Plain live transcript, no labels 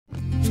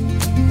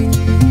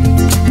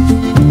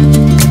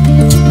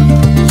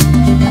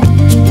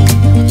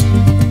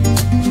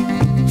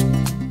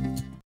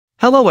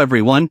Hello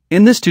everyone,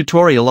 in this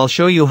tutorial I'll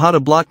show you how to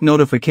block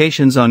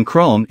notifications on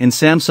Chrome in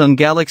Samsung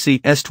Galaxy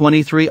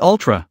S23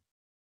 Ultra.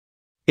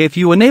 If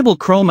you enable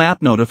Chrome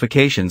app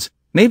notifications,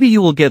 maybe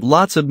you will get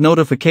lots of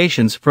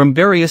notifications from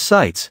various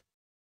sites.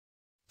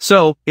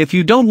 So, if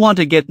you don't want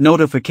to get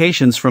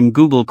notifications from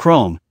Google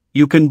Chrome,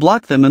 you can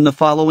block them in the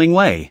following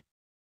way.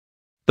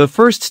 The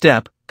first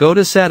step, go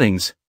to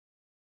Settings.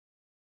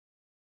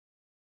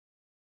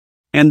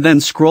 And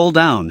then scroll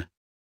down.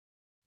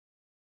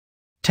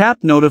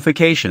 Tap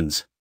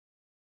Notifications.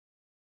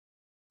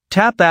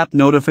 Tap App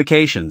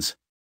Notifications.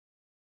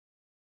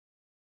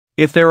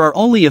 If there are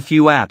only a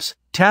few apps,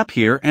 tap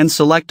here and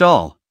select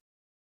All.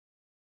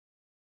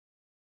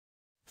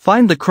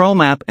 Find the Chrome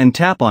app and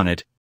tap on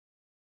it.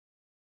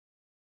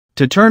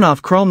 To turn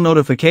off Chrome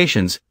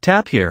notifications,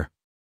 tap here.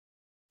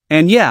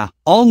 And yeah,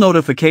 all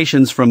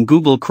notifications from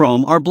Google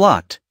Chrome are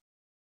blocked.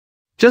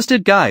 Just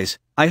it guys,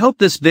 I hope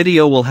this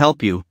video will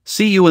help you.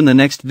 See you in the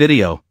next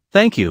video.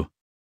 Thank you.